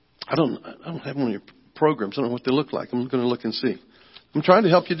 I don't have one of your programs. I don't know what they look like. I'm going to look and see. I'm trying to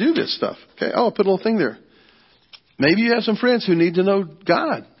help you do this stuff. Okay. Oh, I'll put a little thing there. Maybe you have some friends who need to know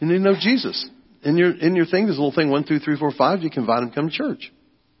God. You need to know Jesus. In your thing, there's a little thing 1, 2, 3, 4, 5. You can invite them to come to church.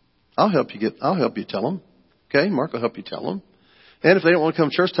 I'll help you tell them. Okay. Mark will help you tell them. And if they don't want to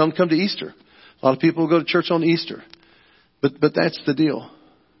come to church, tell them to come to Easter. A lot of people go to church on Easter. But that's the deal.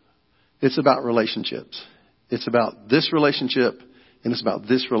 It's about relationships. It's about this relationship and it's about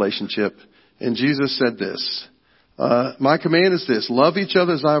this relationship. And Jesus said this, my command is this, love each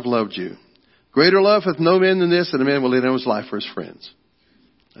other as I have loved you. Greater love hath no man than this, that a man will lay down his life for his friends.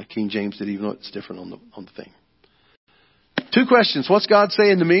 King James did, even though it's different on the thing. 2 questions. What's God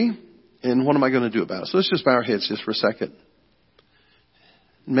saying to me? And what am I going to do about it? So let's just bow our heads just for a second.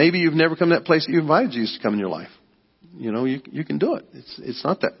 Maybe you've never come to that place that you invited Jesus to come in your life. You know, you can do it. It's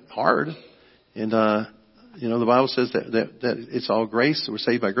not that hard. And, the Bible says that it's all grace. We're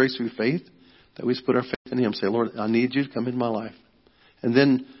saved by grace through faith. That we just put our faith in Him. Say, Lord, I need you to come into my life. And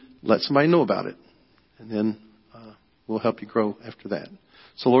then let somebody know about it. And then we'll help you grow after that.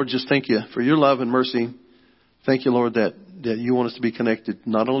 So, Lord, just thank you for your love and mercy. Thank you, Lord, that you want us to be connected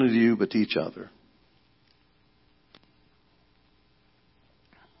not only to you, but to each other.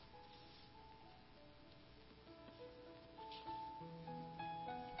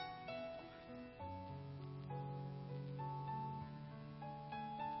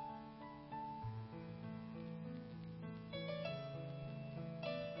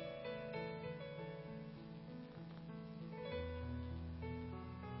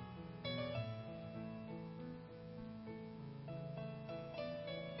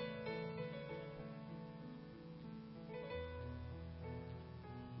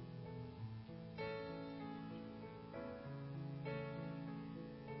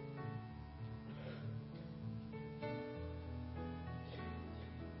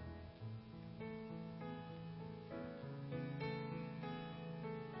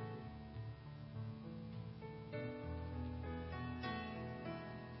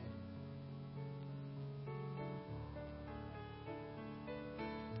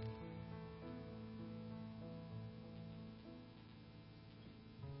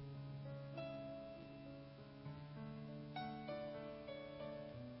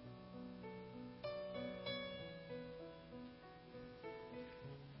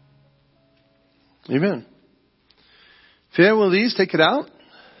 Amen. If you have one of these, take it out.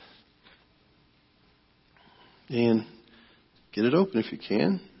 And get it open if you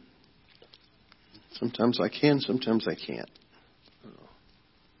can. Sometimes I can, sometimes I can't.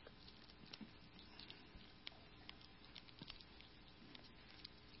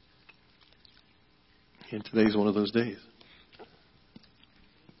 And today's one of those days.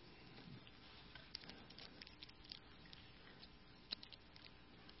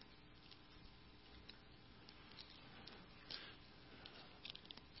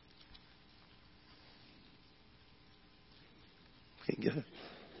 Can't get it.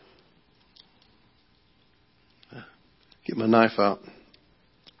 Get my knife out.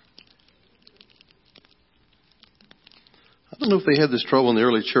 I don't know if they had this trouble in the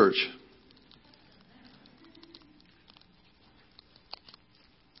early church.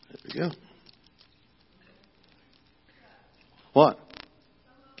 There we go. What?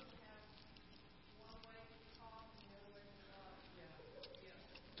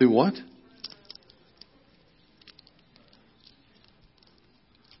 Do what?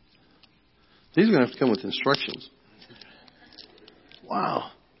 These are going to have to come with instructions.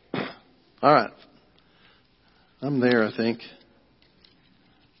 Wow. All right. I'm there, I think.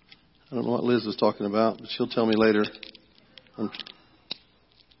 I don't know what Liz was talking about, but she'll tell me later.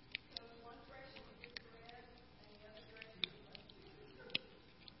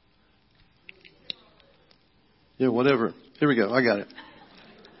 Yeah, whatever. Here we go. I got it.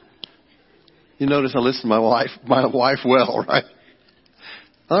 You notice I listen to my wife well, right?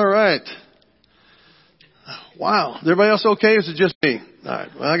 All right. Wow. Is everybody else okay, or is it just me? All right.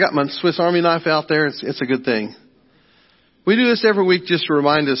 Well, I got my Swiss Army knife out there. It's a good thing. We do this every week just to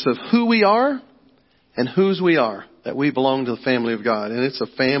remind us of who we are and whose we are, that we belong to the family of God. And it's a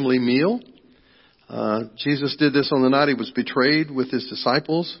family meal. Jesus did this on the night he was betrayed with his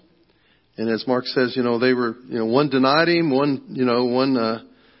disciples. And as Mark says, they were, one denied him, one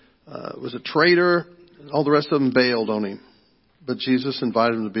was a traitor. All the rest of them bailed on him. But Jesus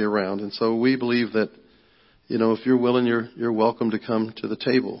invited them to be around. And so we believe that, if you're willing, you're welcome to come to the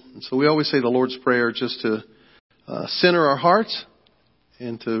table. And so we always say the Lord's Prayer just to center our hearts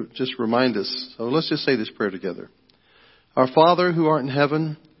and to just remind us. So let's just say this prayer together. Our Father who art in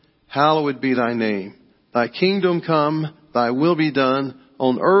heaven, hallowed be thy name. Thy kingdom come, thy will be done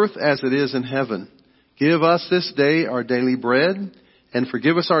on earth as it is in heaven. Give us this day our daily bread, and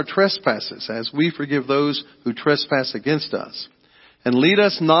forgive us our trespasses as we forgive those who trespass against us. And lead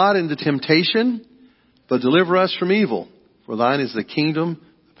us not into temptation, but deliver us from evil. For thine is the kingdom,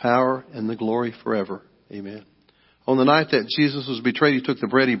 the power, and the glory forever. Amen. On the night that Jesus was betrayed, he took the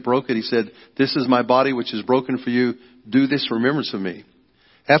bread, he broke it. He said, this is my body which is broken for you. Do this in remembrance of me.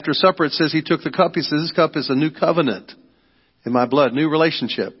 After supper, it says he took the cup. He says, this cup is a new covenant in my blood, new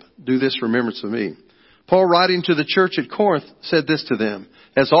relationship. Do this in remembrance of me. Paul, writing to the church at Corinth, said this to them.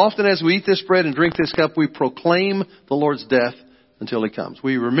 As often as we eat this bread and drink this cup, we proclaim the Lord's death until he comes.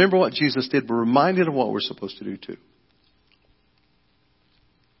 We remember what Jesus did. We're reminded of what we're supposed to do too.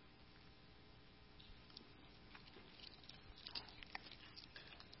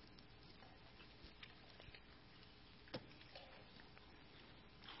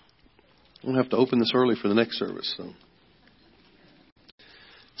 I'm going to have to open this early for the next service. So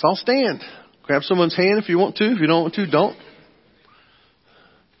all stand. Grab someone's hand if you want to. If you don't want to, don't.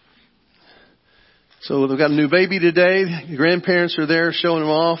 So they've got a new baby today. The grandparents are there showing them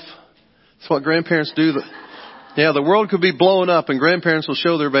off. That's what grandparents do. The world could be blowing up and grandparents will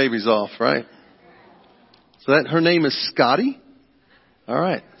show their babies off, right? So her name is Scotty. All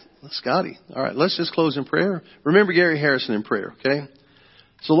right. Scotty. All right. Let's just close in prayer. Remember Gary Harrison in prayer, okay?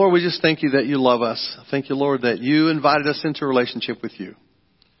 So Lord, we just thank you that you love us. Thank you, Lord, that you invited us into a relationship with you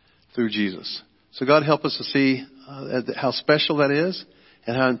through Jesus. So God, help us to see how special that is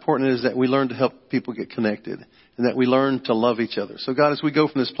and how important it is that we learn to help people get connected and that we learn to love each other. So God, as we go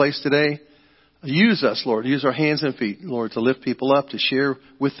from this place today, use us, Lord. Use our hands and feet, Lord, to lift people up, to share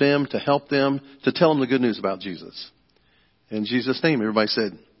with them, to help them, to tell them the good news about Jesus. In Jesus' name, everybody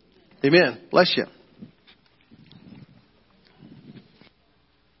said, amen. Bless you.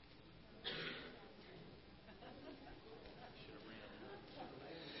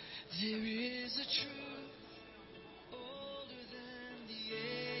 There is a truth older than the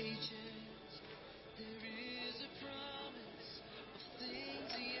ages. There is a promise of things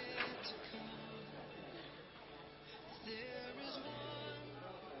yet to come. There is one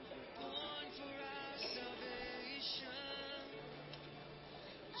born for our salvation.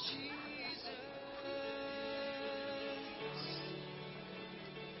 Jesus.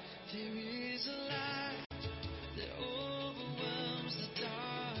 There is a light that overwhelms the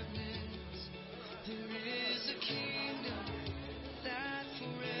darkness.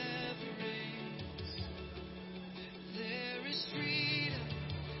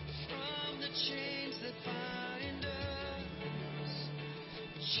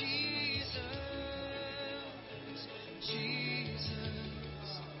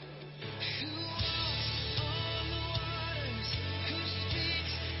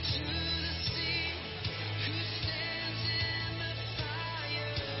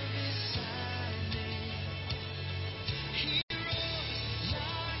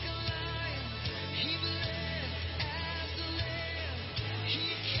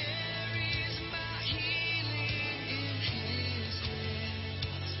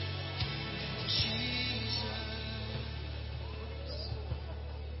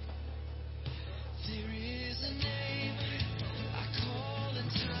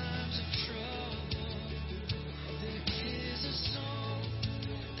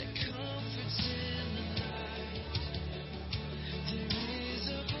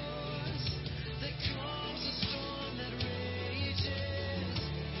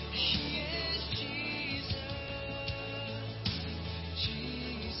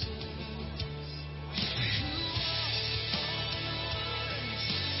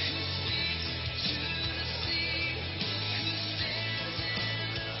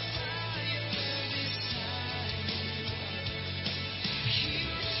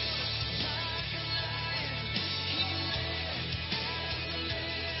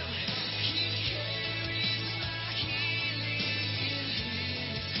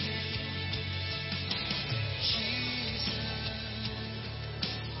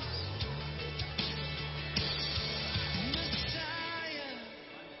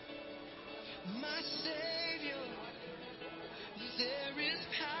 my Savior.